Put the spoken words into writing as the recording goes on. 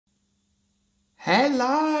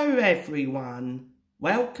Hello everyone,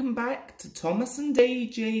 welcome back to Thomas and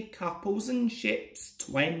DG Couples and Ships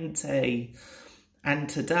 20, and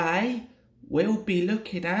today we'll be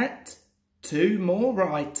looking at two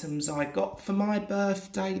more items I got for my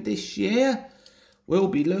birthday this year. We'll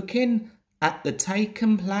be looking at the Take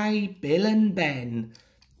and Play Bill and Ben.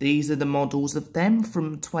 These are the models of them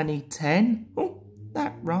from 2010. Oh,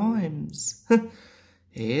 that rhymes.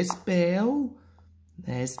 Here's Bill.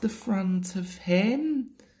 There's the front of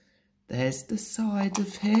him, there's the side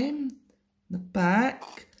of him, the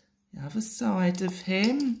back, the other side of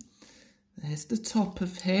him, there's the top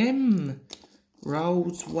of him,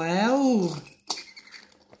 rolls well.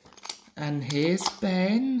 And here's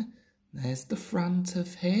Ben, there's the front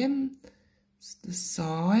of him, it's the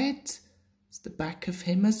side, it's the back of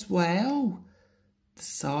him as well, the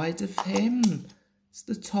side of him, it's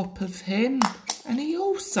the top of him. And he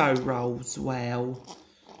also rolls well.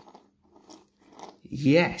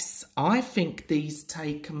 Yes, I think these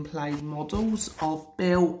Take and Play models of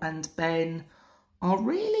Bill and Ben are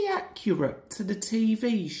really accurate to the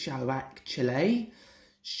TV show actually.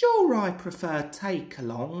 Sure, I prefer Take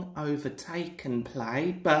Along over Take and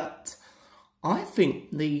Play, but I think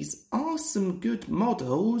these are some good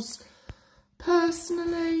models.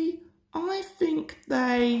 Personally, I think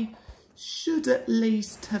they should at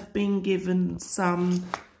least have been given some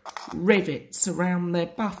rivets around their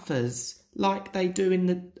buffers like they do in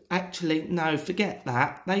the... Actually, no, forget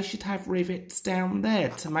that. They should have rivets down there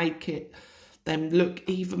to make them look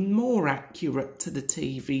even more accurate to the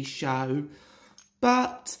TV show.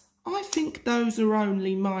 But I think those are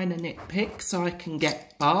only minor nitpicks I can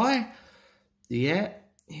get by. Yeah,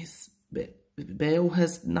 Bill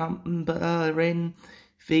has number in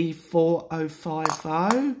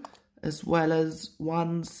V4050. As well as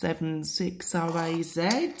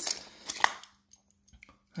 1760AZ.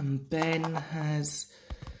 And Ben has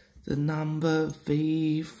the number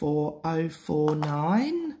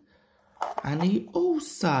V4049. And he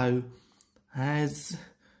also has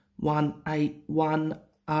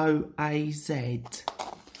 1810AZ.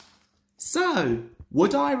 So,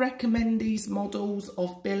 would I recommend these models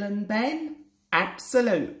of Bill and Ben?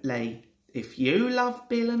 Absolutely. If you love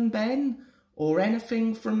Bill and Ben, or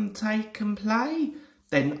anything from Take and Play,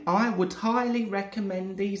 then I would highly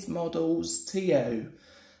recommend these models to you.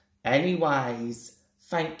 Anyways,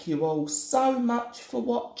 thank you all so much for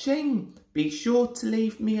watching. Be sure to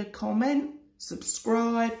leave me a comment,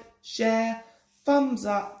 subscribe, share, thumbs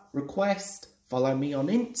up, request, follow me on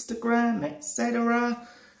Instagram, etc.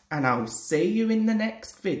 And I'll see you in the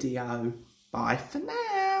next video. Bye for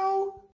now.